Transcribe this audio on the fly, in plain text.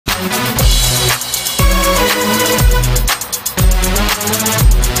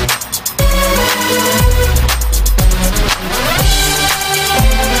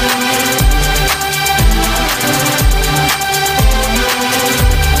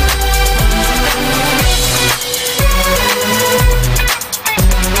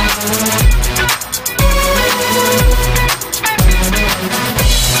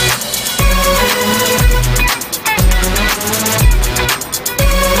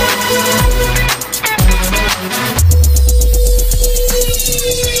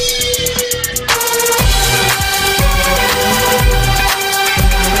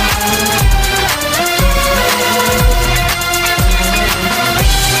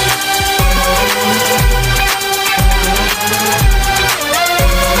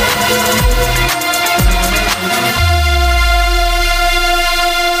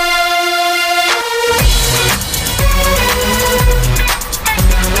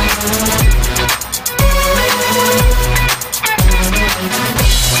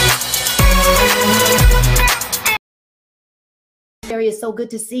Terry, it's so good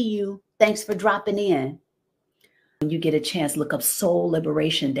to see you. Thanks for dropping in. When you get a chance, look up Soul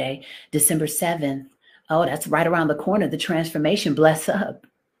Liberation Day, December 7th. Oh, that's right around the corner, the transformation. Bless up.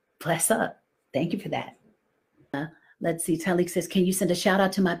 Bless up. Thank you for that. Let's see. Taalik says, can you send a shout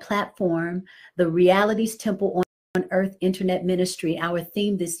out to my platform, the Realities Temple on Earth Internet Ministry? Our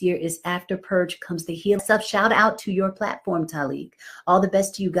theme this year is After Purge Comes the Healing. Shout out to your platform, Taalik. All the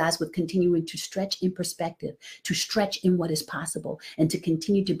best to you guys with continuing to stretch in perspective, to stretch in what is possible, and to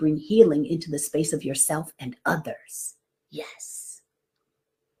continue to bring healing into the space of yourself and others. Yes.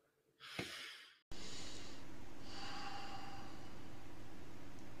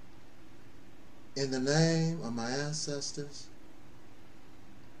 In the name of my ancestors,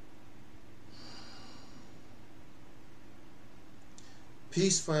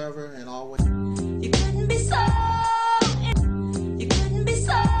 peace forever and always. You couldn't be so. You couldn't be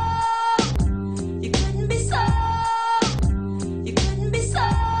so. You couldn't be so. You couldn't be so.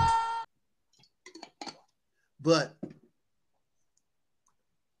 But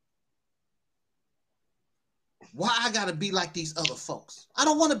why I gotta be like these other folks? I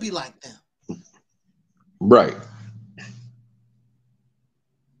don't want to be like them. Right.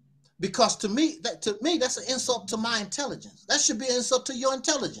 Because to me, that's an insult to my intelligence. That should be an insult to your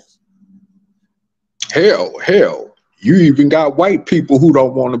intelligence. Hell. You even got white people who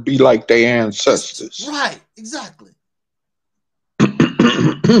don't want to be like their ancestors. Right, exactly.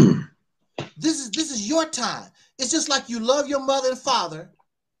 This is your time. It's just like you love your mother and father,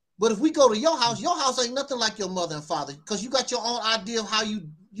 but if we go to your house ain't nothing like your mother and father, because you got your own idea of how you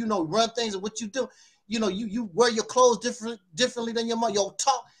run things and what you do. You wear your clothes differently than your mother. Your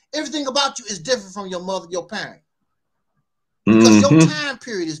talk, everything about you is different from your mother, your parent. Because your time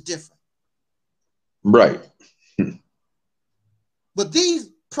period is different. Right. But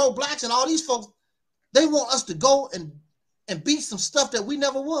these pro-blacks and all these folks, they want us to go and be some stuff that we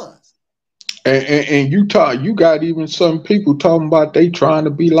never was. And you got even some people talking about they trying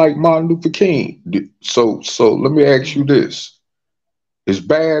to be like Martin Luther King. So let me ask you this. As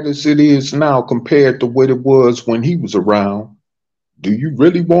bad as it is now compared to what it was when he was around, do you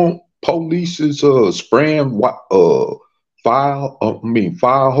really want police's spraying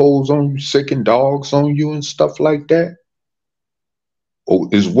fire hose on you, sicking dogs on you and stuff like that? Or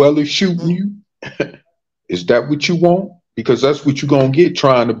as well as shooting you? Is that what you want? Because that's what you're gonna get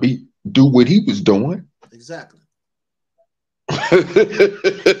trying to do what he was doing. Exactly.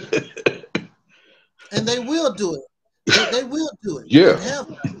 And they will do it. They will do it. Yeah.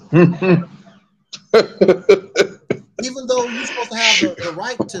 Even though you're supposed to have the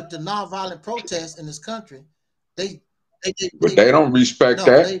right to nonviolent protest in this country, they don't respect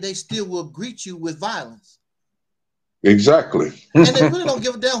that. They still will greet you with violence. Exactly. And they really don't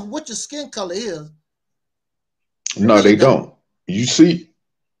give a damn what your skin color is. No, really they don't. You see,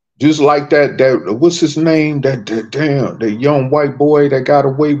 just like that what's his name? That young white boy that got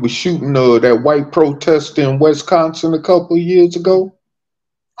away with shooting that white protester in Wisconsin a couple of years ago.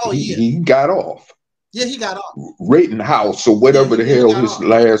 Oh, he got off. Yeah, he got off. Rittenhouse or whatever the hell his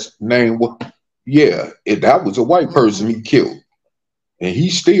last name was. Yeah, that was a white person he killed, and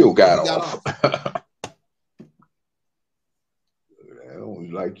he still got off.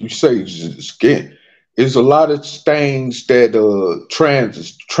 Like you say, skin. There's a lot of things that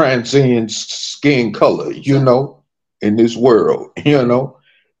transcend skin color, in this world,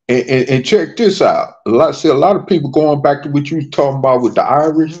 And check this out. A lot of people going back to what you were talking about with the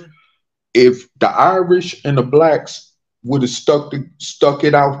Irish. If the Irish and the blacks would have stuck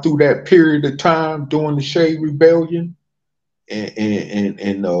it out through that period of time during the Shea Rebellion,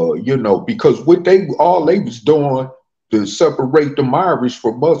 and because what they was doing to separate them Irish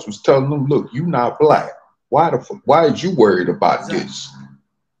from us was telling them, look, you not black. Why is you worried about this?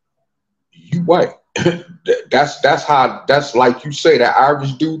 You white. That's like you say, that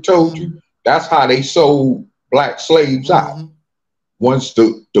Irish dude told you, that's how they sold black slaves out. Once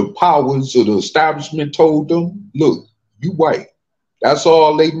the powers of the establishment told them, look, you white. That's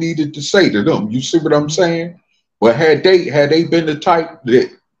all they needed to say to them. You see what I'm saying? But had they been the type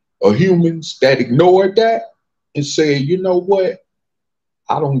of humans that ignored that and said, you know what?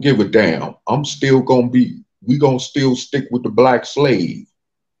 I don't give a damn. We gonna still stick with the black slave.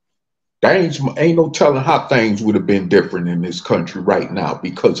 Ain't no telling how things would have been different in this country right now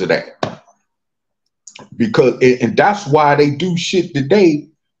because of that. And that's why they do shit today.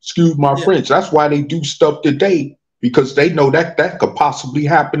 Excuse my French. That's why they do stuff today, because they know that could possibly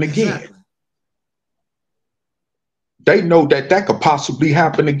happen again. Exactly. They know that could possibly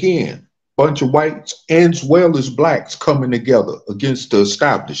happen again. Bunch of whites as well as blacks coming together against the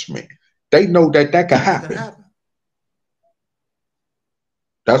establishment. They know that could happen.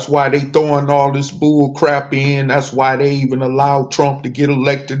 That's why they throwing all this bull crap in. That's why they even allowed Trump to get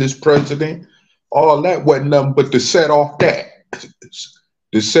elected as president. All that wasn't nothing but to set off that,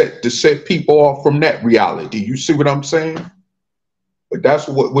 to set people off from that reality. You see what I'm saying? But that's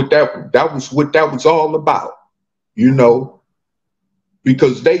what that was all about, you know,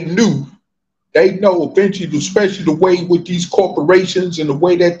 because they know eventually, especially the way with these corporations and the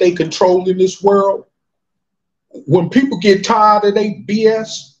way that they control in this world. When people get tired of their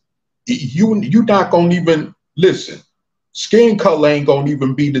BS, you're not gonna even listen. Skin color ain't gonna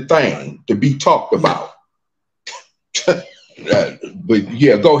even be the thing to be talked about. But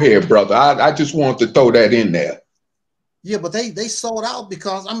yeah, go ahead, brother. I just wanted to throw that in there. Yeah, but they sold out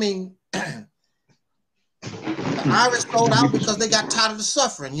because, I mean, the Irish sold out because they got tired of the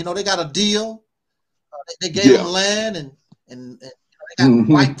suffering. You know, they got a deal. They gave them land and they got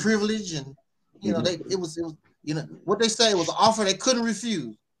white privilege, and you know, it was you know what they say, it was an offer they couldn't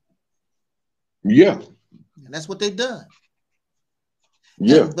refuse. Yeah, and that's what they done.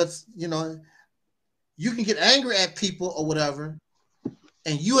 Yeah, but you know, you can get angry at people or whatever,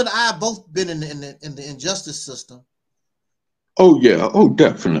 and you and I both been in the injustice system. Oh yeah, oh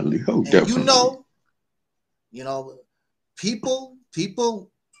definitely, oh definitely. You know, people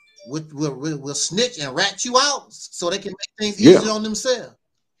will snitch and rat you out so they can make things easier on themselves.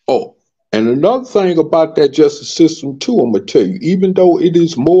 Oh, and another thing about that justice system too, I'm gonna tell you, even though it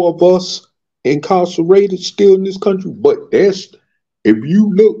is more of us incarcerated still in this country, but if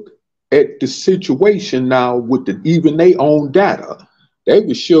you look at the situation now with even their own data, they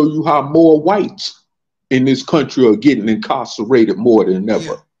will show you how more whites in this country are getting incarcerated more than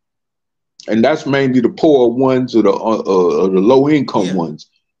ever. And that's mainly the poor ones or the low income ones.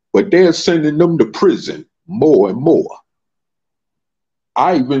 But they're sending them to prison more and more.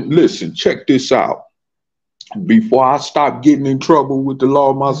 I even, listen, check this out. Before I stopped getting in trouble with the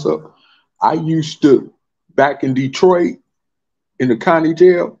law myself, I used to, back in Detroit, in the county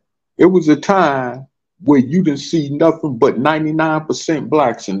jail, it was a time where you didn't see nothing but 99%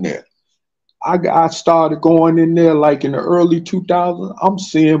 blacks in there. I started going in there like in the early 2000s. I'm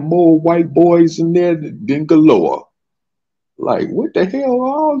seeing more white boys in there than galore. Like, what the hell are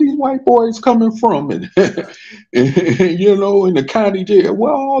all these white boys coming from? And, you know, in the county jail,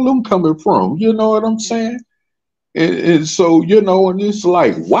 where all of them coming from? You know what I'm saying? And so, you know, and it's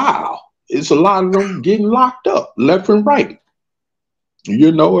like, wow, it's a lot of them getting locked up left and right.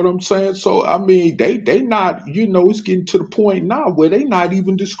 You know what I'm saying? So, I mean, they not, you know, it's getting to the point now where they not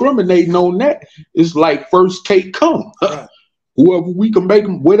even discriminating on that. It's like first take come. Right. Whoever we can make,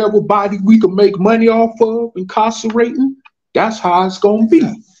 whatever body we can make money off of incarcerating, that's how it's going to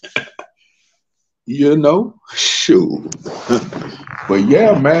be. You know? Shoot. But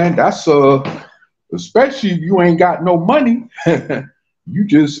yeah, man, that's, especially if you ain't got no money, you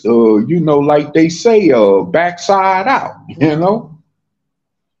just, you know, like they say, backside out, you know?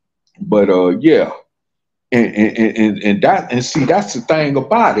 But yeah, and see, that's the thing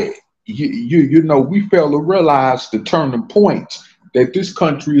about it. You know, we fail to realize the turning points that this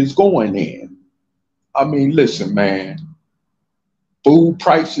country is going in. I mean, listen, man, food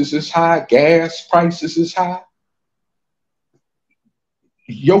prices is high, gas prices is high.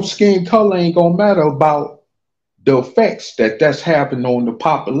 Your skin color ain't gonna matter about the effects that's having on the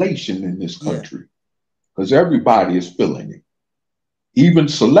population in this country, because everybody is feeling it. Even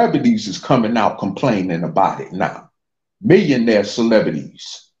celebrities is coming out complaining about it now. Millionaire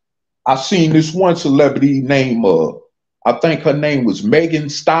celebrities. I seen this one celebrity named, I think her name was Megan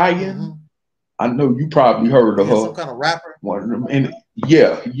Stallion. I know you probably heard of her. Some kind of rapper. One of them. And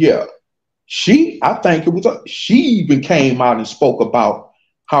yeah. She even came out and spoke about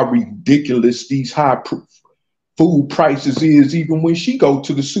how ridiculous these high food prices is, even when she go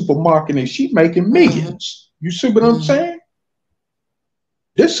to the supermarket and she making millions. You see what I'm saying?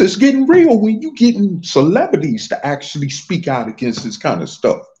 This is getting real when you getting celebrities to actually speak out against this kind of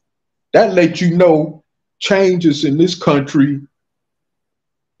stuff. That lets you know changes in this country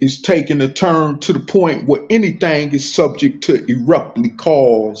is taking a turn to the point where anything is subject to abruptly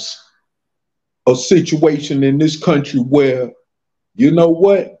cause a situation in this country where, you know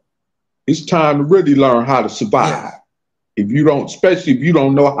what, it's time to really learn how to survive. If you don't, especially if you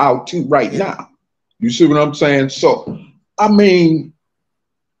don't know how to right now. You see what I'm saying? So, I mean,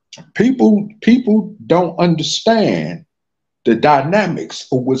 people don't understand the dynamics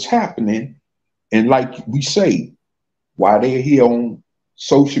of what's happening, and like we say, why they're here on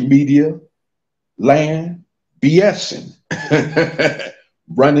social media land BSing,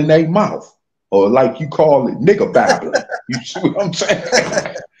 running their mouth, or like you call it, nigger babbling. You see what I'm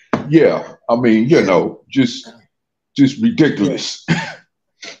saying? Yeah, I mean, you know, just ridiculous.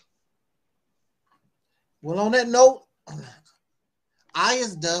 Well, on that note, I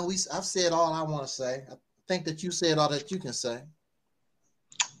is done. I've said all I want to say. I think that you said all that you can say.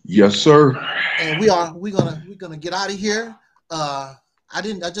 Yes, sir. And we're gonna get out of here. I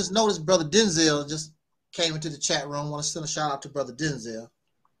just noticed Brother Denzel just came into the chat room. Want to send a shout out to Brother Denzel.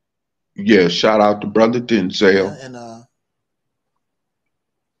 Yeah, shout out to Brother Denzel. Yeah, and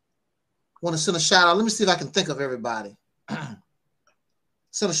want to send a shout out. Let me see if I can think of everybody.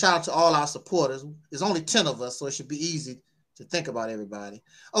 Send a shout out to all our supporters. There's only 10 of us, so it should be easy to think about everybody.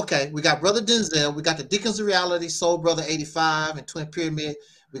 Okay, we got Brother Denzel. We got the Deacons of Reality, Soul Brother 85 and Twin Pyramid.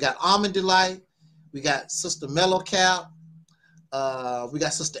 We got Almond Delight. We got Sister Mellow Cap. We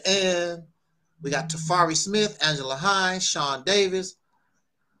got Sister Ann. We got Tafari Smith, Angela Hines, Sean Davis,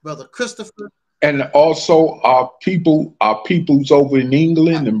 Brother Christopher. And also our peoples over in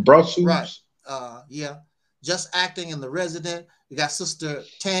England and Brussels. Right. Yeah. Just Acting in the Resident. We got Sister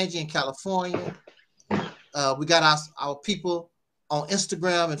Tangi in California. We got our people on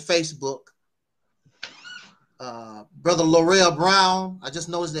Instagram and Facebook. Brother L'Oreal Brown. I just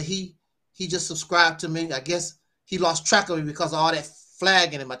noticed that he just subscribed to me. I guess he lost track of me because of all that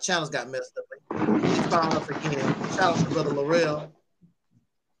flagging and my channels got messed up. He found us again. Shout out to Brother L'Oreal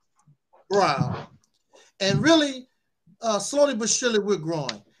Brown. And really, slowly but surely, we're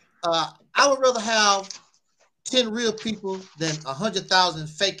growing. I would rather have 10 real people than 100,000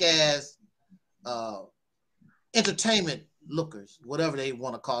 fake ass entertainment lookers, whatever they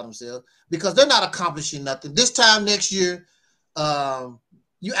want to call themselves, because they're not accomplishing nothing. This time next year,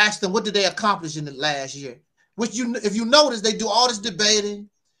 you ask them what did they accomplish in the last year. Which if you notice, they do all this debating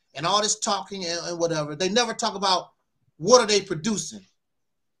and all this talking and whatever. They never talk about what are they producing.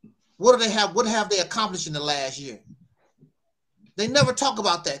 What do they have? What have they accomplished in the last year? They never talk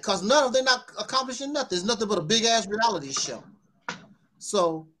about that because they're not accomplishing nothing. It's nothing but a big ass reality show.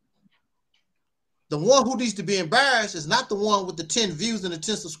 So the one who needs to be embarrassed is not the one with the 10 views and the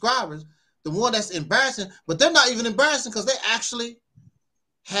 10 subscribers. The one that's embarrassing, but they're not even embarrassing because they actually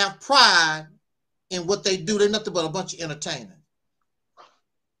have pride in what they do. They're nothing but a bunch of entertainers.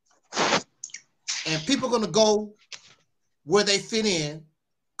 And people are going to go where they fit in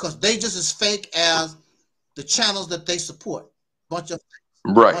because they just as fake as the channels that they support. Bunch of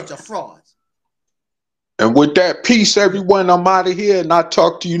frauds. And with that, peace, everyone. I'm out of here, and I'll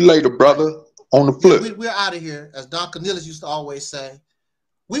talk to you later, brother. On the flip. Yeah, we're out of here, as Don Cornelius used to always say.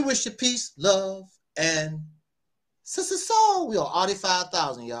 We wish you peace, love, and sister soul. We are Audi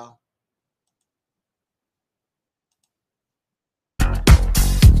 5000, y'all.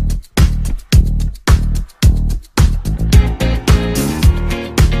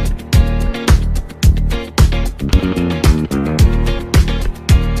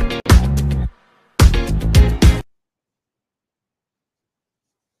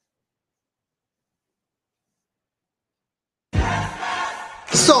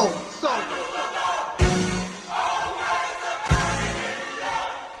 So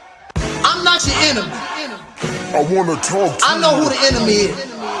I'm not your enemy. I wanna talk to I know who the enemy is.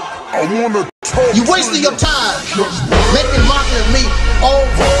 I wanna talk. You wasting your time making mockery of me. Oh,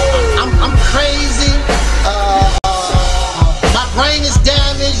 I'm crazy. My brain is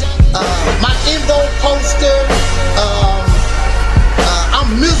damaged. My EnVogue poster.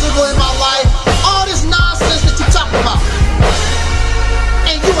 I'm miserable in my life. All this nonsense that you talk about.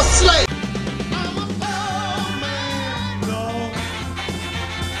 And you a slave. I'm a soul man, no.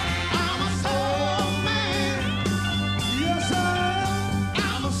 I'm a soul man. Yes, sir.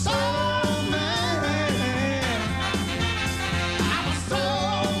 I'm a soul man. I'm a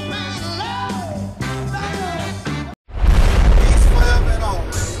soul man, Lord. Peace forever and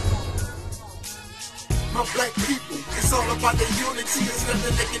always. My black people, it's all about the unity. There's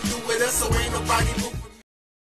nothing they can do with us, so ain't nobody moving.